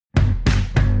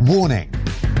Warning: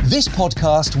 this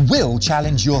podcast will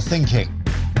challenge your thinking.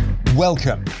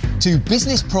 Welcome to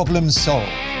Business Problems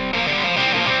Solved.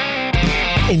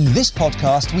 In this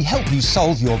podcast, we help you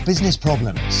solve your business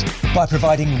problems by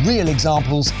providing real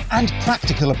examples and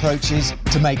practical approaches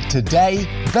to make today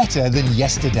better than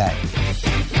yesterday.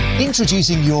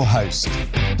 Introducing your host,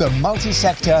 the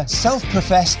multi-sector,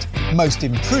 self-professed, most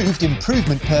improved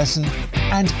improvement person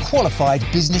and qualified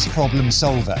business problem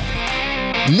solver,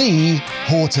 Lee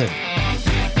Horton.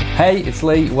 Hey, it's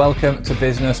Lee. Welcome to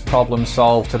Business Problem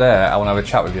Solved. Today I want to have a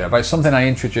chat with you about something I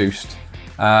introduced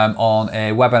on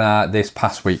a webinar this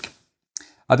past week.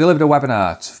 I delivered a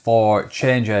webinar for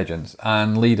change agents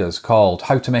and leaders called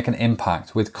How to Make an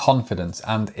Impact with Confidence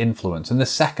and Influence. And the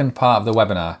second part of the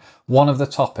webinar, one of the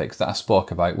topics that I spoke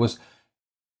about was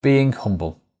being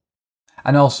humble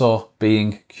and also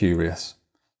being curious,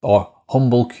 or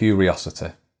humble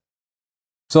curiosity.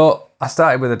 So I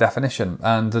started with a definition,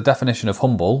 and the definition of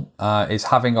humble is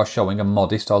having or showing a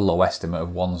modest or low estimate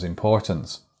of one's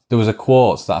importance. There was a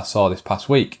quote that I saw this past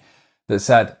week that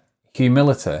said,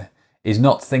 humility is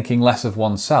not thinking less of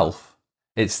oneself,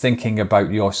 it's thinking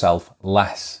about yourself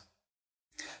less.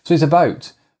 So it's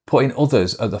about putting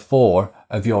others at the fore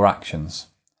of your actions.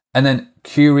 And then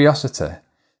curiosity,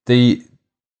 the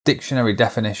dictionary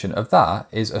definition of that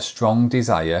is a strong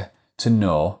desire to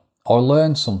know or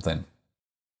learn something.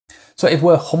 So if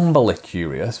we're humbly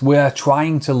curious, we're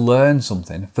trying to learn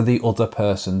something for the other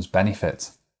person's benefit.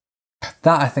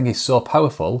 That, I think, is so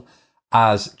powerful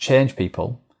as change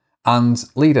people and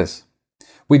leaders.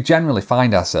 We generally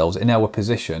find ourselves in our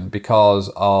position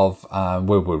because of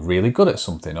we're really good at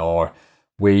something, or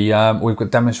we've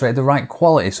demonstrated the right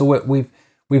quality. So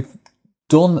we've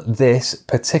done this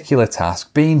particular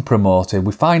task, been promoted.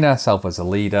 We find ourselves as a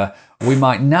leader. We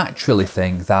might naturally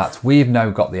think that we've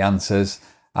now got the answers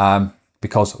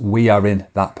because we are in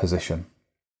that position.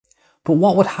 But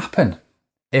what would happen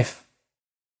if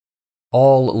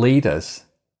all leaders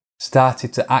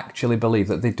started to actually believe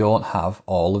that they don't have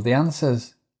all of the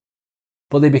answers,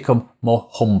 but they become more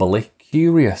humbly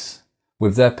curious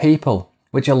with their people,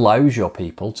 which allows your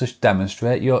people to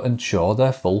demonstrate and show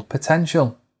their full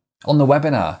potential? On the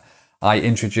webinar, I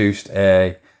introduced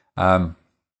a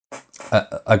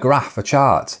graph, a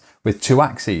chart with two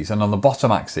axes, and on the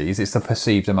bottom axis, it's the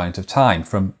perceived amount of time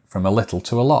from a little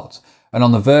to a lot. And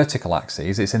on the vertical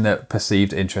axis, it's in the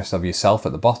perceived interest of yourself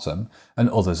at the bottom and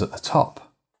others at the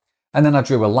top. And then I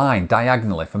drew a line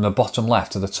diagonally from the bottom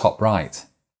left to the top right.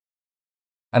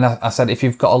 And I said, if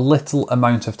you've got a little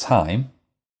amount of time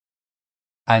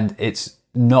and it's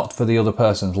not for the other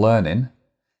person's learning,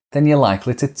 then you're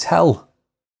likely to tell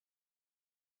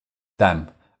them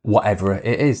whatever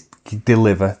it is,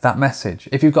 deliver that message.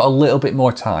 If you've got a little bit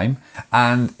more time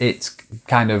and it's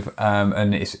kind of,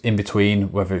 and it's in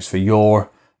between, whether it's for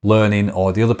your learning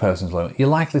or the other person's learning, you're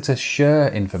likely to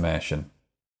share information.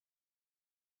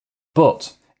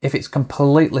 But if it's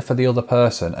completely for the other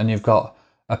person and you've got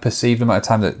a perceived amount of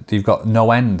time that you've got no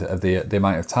end of the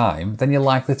amount of time, then you're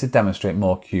likely to demonstrate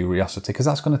more curiosity, because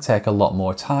that's going to take a lot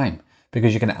more time,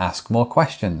 because you're going to ask more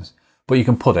questions, but you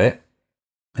can put it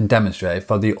and demonstrate it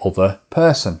for the other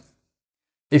person.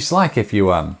 It's like if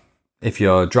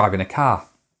you're driving a car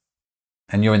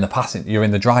and you're in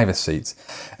the driver's seat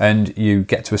and you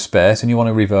get to a space and you want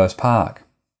to reverse park.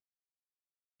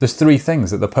 There's three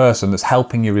things that the person that's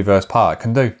helping you reverse park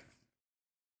can do.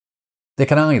 They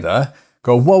can either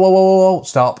go, whoa, whoa, whoa, whoa, whoa,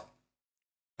 stop,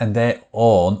 and they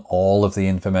own all of the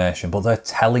information, but they're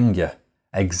telling you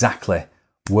exactly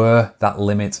where that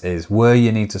limit is, where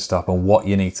you need to stop and what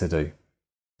you need to do.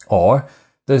 Or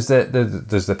there's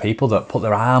the people that put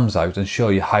their arms out and show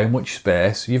you how much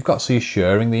space you've got, so you're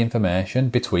sharing the information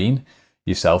between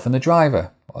yourself and the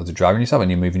driver, or the driver and yourself,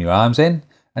 and you're moving your arms in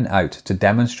and out to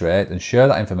demonstrate and share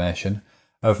that information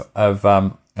of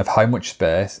how much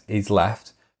space is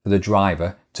left for the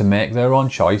driver to make their own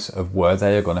choice of where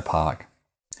they are going to park.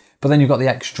 But then you've got the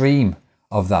extreme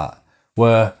of that,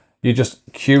 where you're just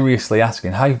curiously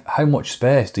asking, how much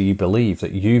space do you believe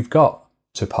that you've got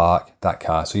to park that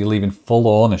car? So you're leaving full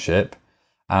ownership,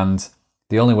 and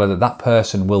the only way that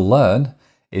person will learn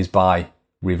is by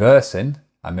reversing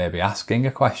and maybe asking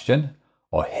a question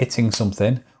or hitting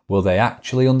something. Will they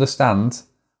actually understand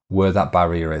where that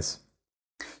barrier is?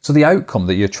 So the outcome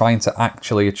that you're trying to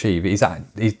actually achieve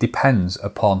it depends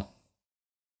upon,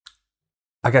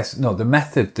 the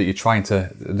method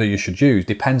that you should use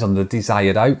depends on the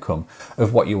desired outcome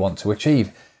of what you want to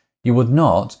achieve. You would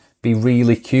not be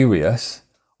really curious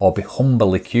or be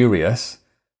humbly curious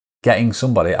getting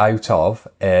somebody out of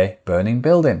a burning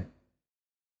building.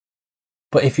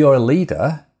 But if you're a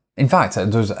leader In fact,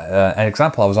 there's an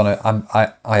example.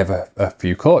 I have a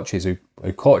few coaches who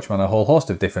coach me on a whole host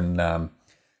of different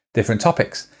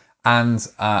topics, and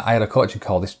I had a coaching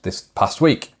call this past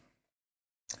week,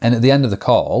 and at the end of the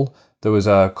call, there was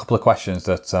a couple of questions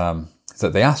that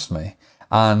they asked me,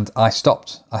 and I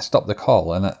stopped the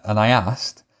call and I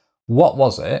asked, what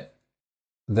was it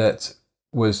that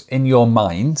was in your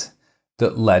mind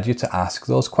that led you to ask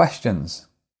those questions?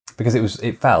 Because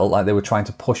it felt like they were trying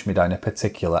to push me down a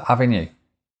particular avenue.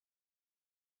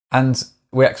 And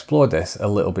we explored this a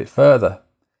little bit further.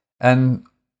 And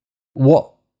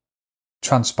what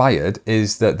transpired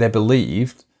is that they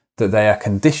believed that they are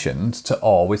conditioned to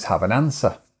always have an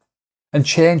answer. And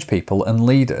change people and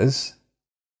leaders,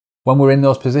 when we're in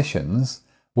those positions,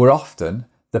 we're often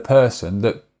the person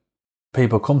that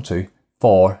people come to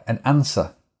for an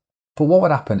answer. But what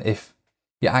would happen if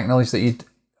you acknowledge that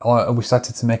or we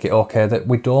started to make it okay that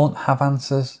we don't have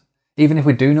answers? Even if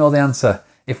we do know the answer,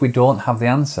 if we don't have the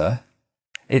answer,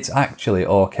 it's actually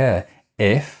okay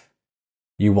if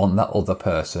you want that other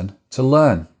person to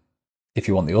learn. If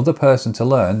you want the other person to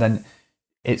learn, then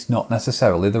it's not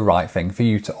necessarily the right thing for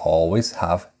you to always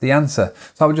have the answer.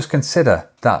 So I would just consider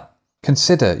that.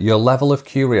 Consider your level of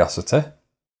curiosity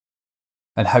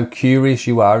and how curious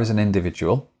you are as an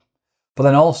individual. But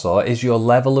then also, is your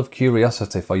level of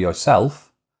curiosity for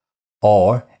yourself,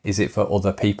 or is it for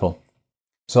other people?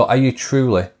 So are you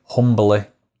truly, humbly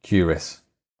curious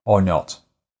or not?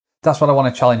 That's what I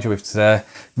want to challenge you with today.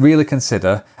 Really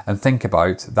consider and think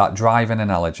about that driving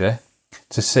analogy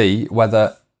to see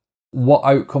whether what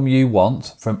outcome you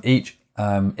want from each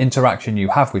interaction you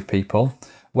have with people,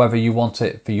 whether you want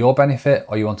it for your benefit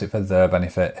or you want it for their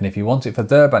benefit. And if you want it for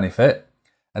their benefit,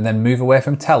 and then move away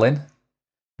from telling,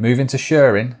 move into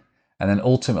sharing, and then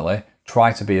ultimately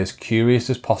try to be as curious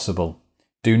as possible.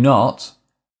 Do not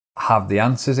have the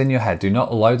answers in your head. Do not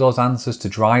allow those answers to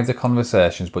drive the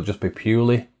conversations, but just be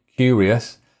purely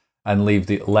curious and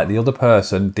let the other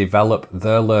person develop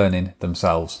their learning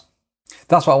themselves.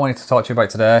 That's what I wanted to talk to you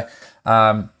about today.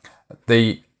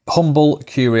 The humble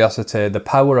curiosity, the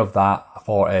power of that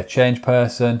for a change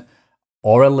person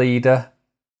or a leader,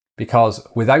 because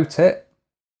without it,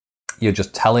 you're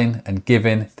just telling and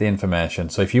giving the information.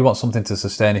 So if you want something to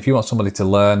sustain, if you want somebody to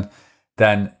learn,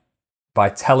 then by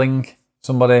telling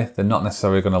somebody, they're not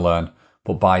necessarily going to learn.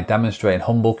 But by demonstrating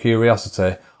humble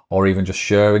curiosity, or even just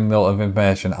sharing the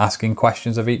information, asking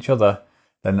questions of each other,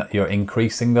 then you're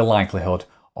increasing the likelihood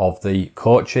of the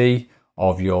coachee,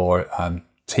 of your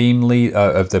team lead,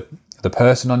 of the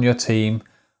person on your team,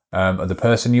 or the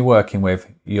person you're working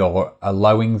with. You're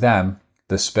allowing them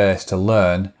the space to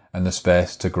learn and the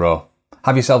space to grow.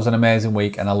 Have yourselves an amazing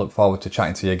week, and I look forward to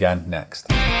chatting to you again next.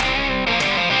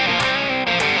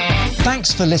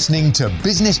 Thanks for listening to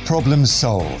Business Problems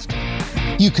Solved.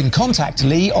 You can contact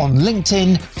Lee on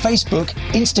LinkedIn, Facebook,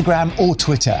 Instagram or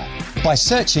Twitter by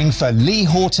searching for Lee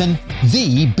Horton,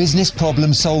 the Business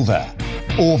Problem Solver,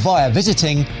 or via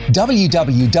visiting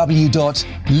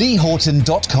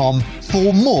www.leehorton.com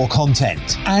for more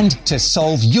content and to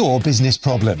solve your business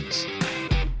problems.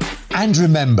 And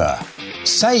remember,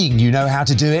 saying you know how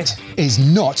to do it is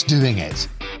not doing it.